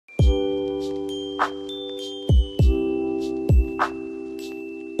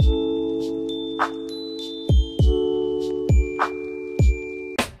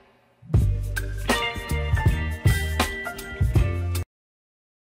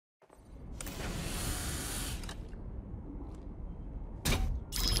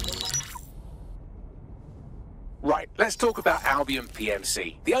Let's talk about Albion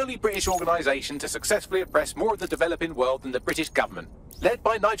PMC, the only British organisation to successfully oppress more of the developing world than the British government. Led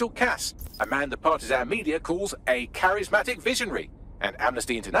by Nigel Cass, a man the partisan media calls a charismatic visionary, and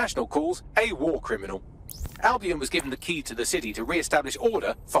Amnesty International calls a war criminal. Albion was given the key to the city to re-establish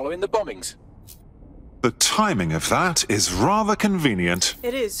order following the bombings. The timing of that is rather convenient.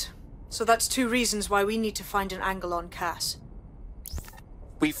 It is. So that's two reasons why we need to find an angle on Cass.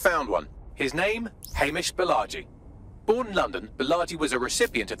 We've found one. His name, Hamish Balaji. Born in London, Balaji was a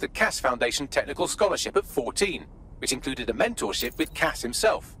recipient of the Cass Foundation Technical Scholarship at 14, which included a mentorship with Cass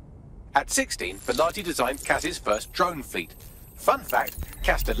himself. At 16, Balaji designed Cass's first drone fleet. Fun fact,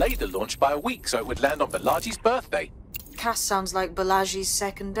 Cass delayed the launch by a week so it would land on Balaji's birthday. Cass sounds like Balaji's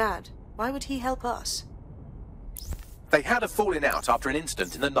second dad. Why would he help us? They had a falling out after an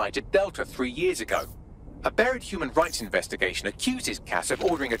incident in the Niger Delta 3 years ago. A buried human rights investigation accuses Cass of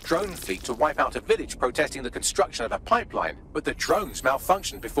ordering a drone fleet to wipe out a village protesting the construction of a pipeline, but the drones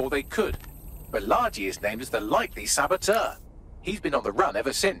malfunctioned before they could. Balaji is named as the likely saboteur. He's been on the run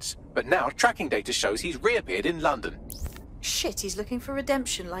ever since, but now tracking data shows he's reappeared in London. Shit, he's looking for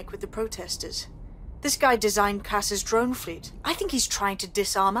redemption like with the protesters. This guy designed Cass's drone fleet. I think he's trying to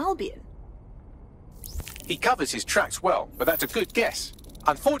disarm Albion. He covers his tracks well, but that's a good guess.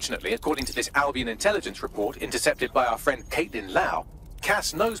 Unfortunately, according to this Albion intelligence report intercepted by our friend Caitlin Lau,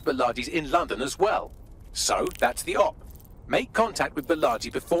 Cass knows Balaji's in London as well. So, that's the op. Make contact with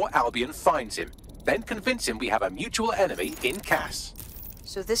Balaji before Albion finds him. Then convince him we have a mutual enemy in Cass.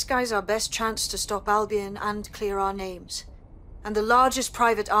 So this guy's our best chance to stop Albion and clear our names. And the largest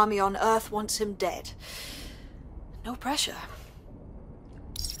private army on Earth wants him dead. No pressure.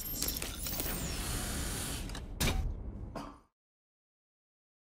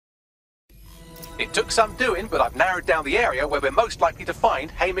 It took some doing, but I've narrowed down the area where we're most likely to find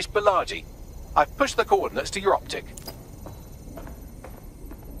Hamish Balaji. I've pushed the coordinates to your optic.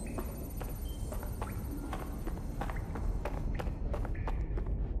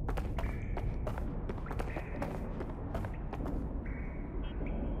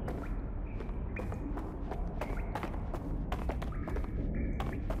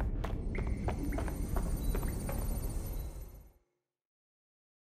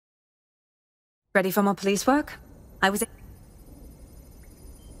 Ready for more police work? I was...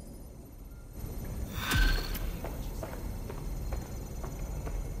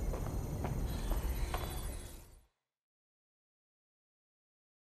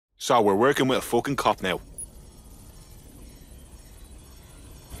 So we're working with a fucking cop now.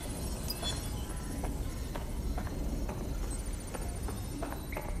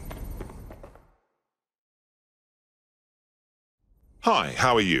 Hi,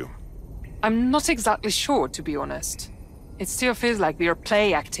 how are you? I'm not exactly sure, to be honest. It still feels like we are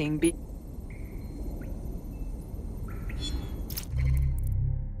play acting.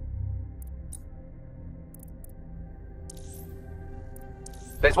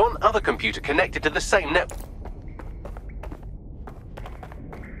 There's one other computer connected to the same network.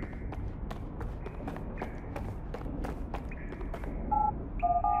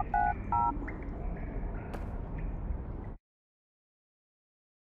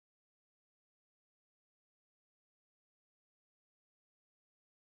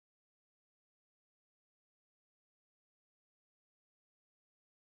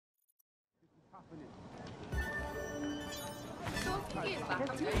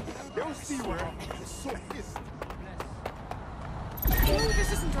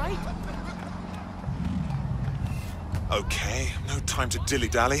 This isn't right. Okay, no time to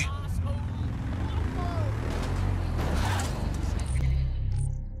dilly-dally.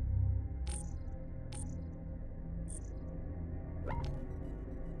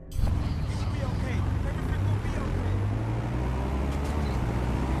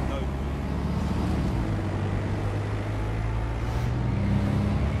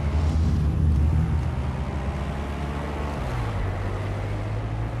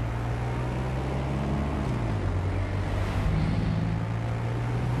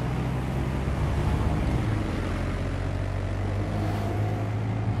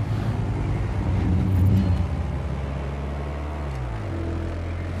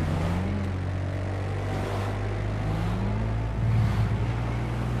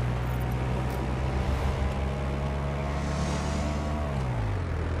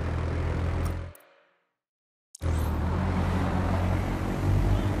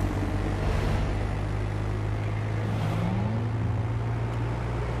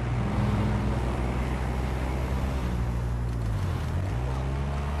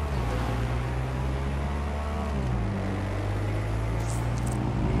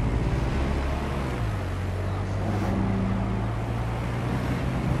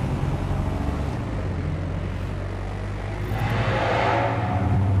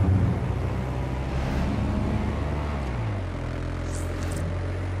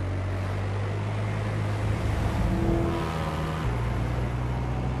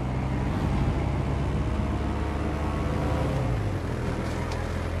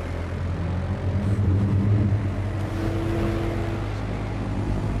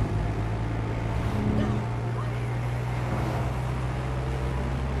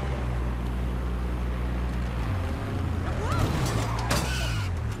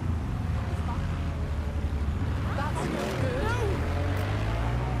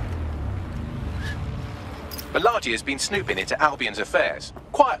 Malaji has been snooping into Albion's affairs.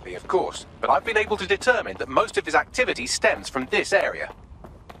 Quietly, of course, but I've been able to determine that most of his activity stems from this area.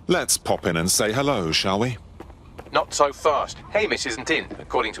 Let's pop in and say hello, shall we? Not so fast. Hamish isn't in,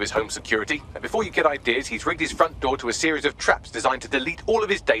 according to his home security. And before you get ideas, he's rigged his front door to a series of traps designed to delete all of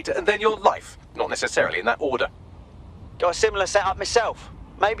his data and then your life. Not necessarily in that order. Got a similar setup myself.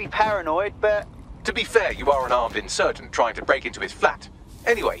 Maybe paranoid, but... To be fair, you are an armed insurgent trying to break into his flat.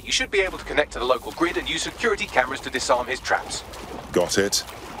 Anyway, you should be able to connect to the local grid and use security cameras to disarm his traps. Got it.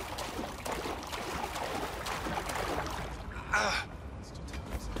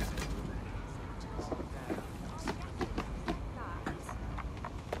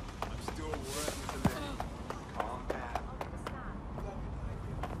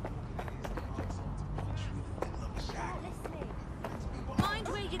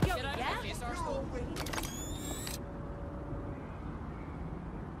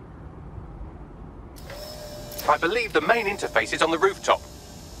 I believe the main interface is on the rooftop.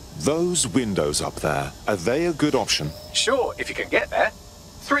 Those windows up there, are they a good option? Sure, if you can get there.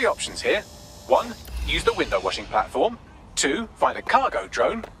 3 options here. 1, use the window washing platform. 2, find a cargo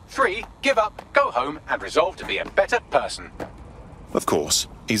drone. 3, give up, go home, and resolve to be a better person. Of course.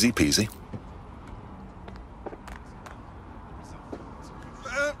 Easy peasy.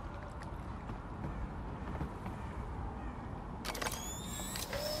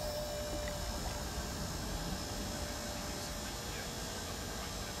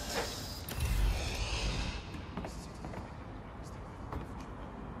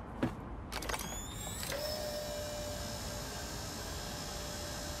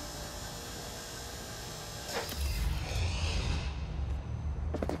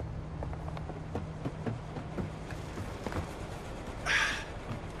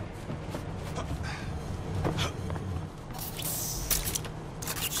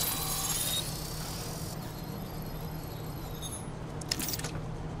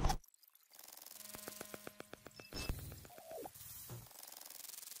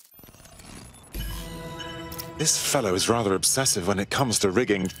 This fellow is rather obsessive when it comes to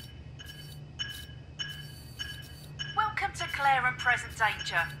rigging. Welcome to Clear and Present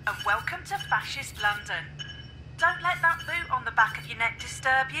Danger, and welcome to Fascist London. Don't let that boot on the back of your neck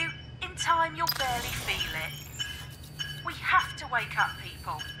disturb you. In time, you'll barely feel it. We have to wake up,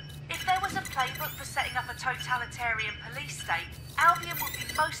 people. If there was a playbook for setting up a totalitarian police state, Albion would be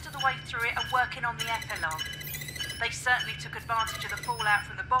most of the way through it and working on the epilogue. They certainly took advantage of the fallout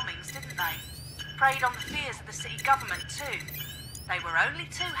from the bombings, didn't they? Preyed on the fears of the city government too. They were only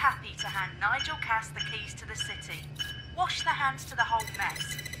too happy to hand Nigel Cass the keys to the city. Wash their hands to the whole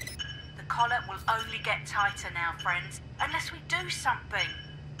mess. The collar will only get tighter now, friends, unless we do something.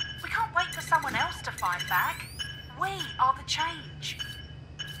 We can't wait for someone else to fight back. We are the change.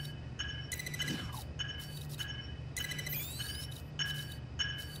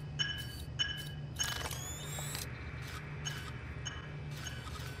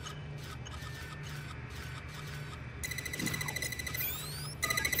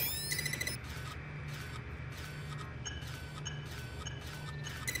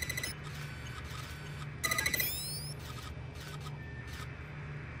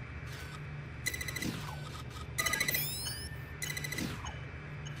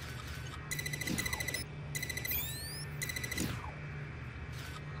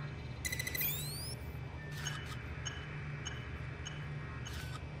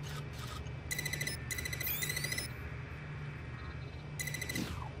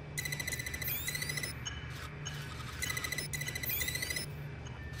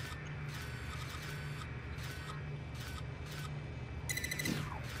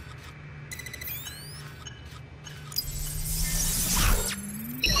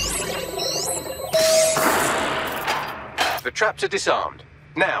 The traps are disarmed.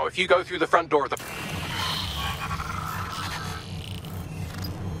 Now, if you go through the front door of the...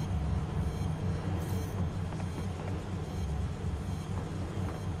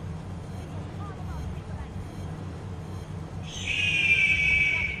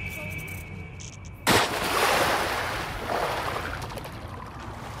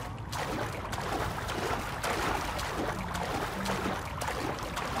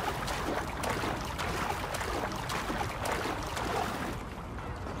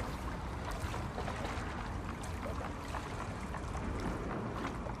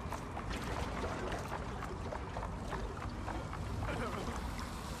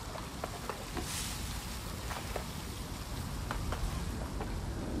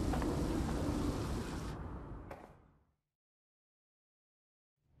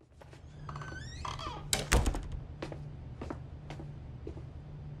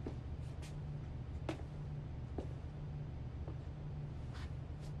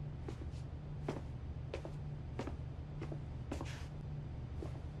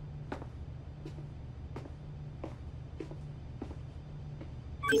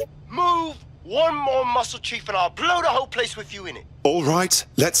 Move one more muscle, Chief, and I'll blow the whole place with you in it. All right,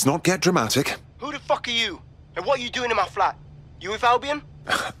 let's not get dramatic. Who the fuck are you? And what are you doing in my flat? You with Albion?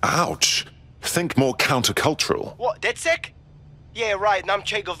 Ouch. Think more countercultural. What, DedSec? Yeah, right, and I'm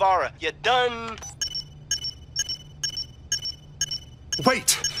Che Guevara. You done?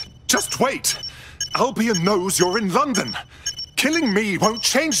 Wait! Just wait! Albion knows you're in London. Killing me won't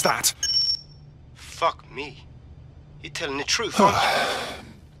change that. Fuck me. You're telling the truth, huh?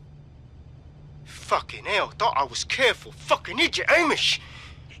 Fucking hell, thought I was careful. Fucking idiot, Amish.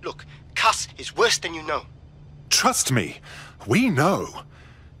 Look, Cass is worse than you know. Trust me, we know.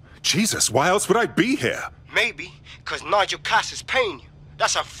 Jesus, why else would I be here? Maybe, because Nigel Cass is paying you.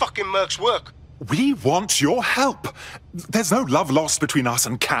 That's how fucking mercs work. We want your help. There's no love lost between us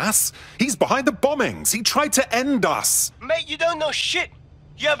and Cass. He's behind the bombings. He tried to end us. Mate, you don't know shit.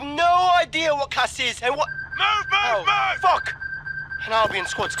 You have no idea what Cass is and what... Move! Fuck! An Albion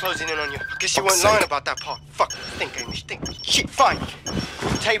squad's closing in on you. I guess you weren't lying about that part. Fuck. Think, Amish, think. Shit, fine.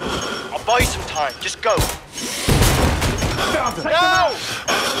 Table. I'll buy you some time. Just go. No!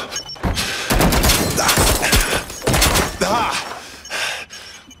 Ah!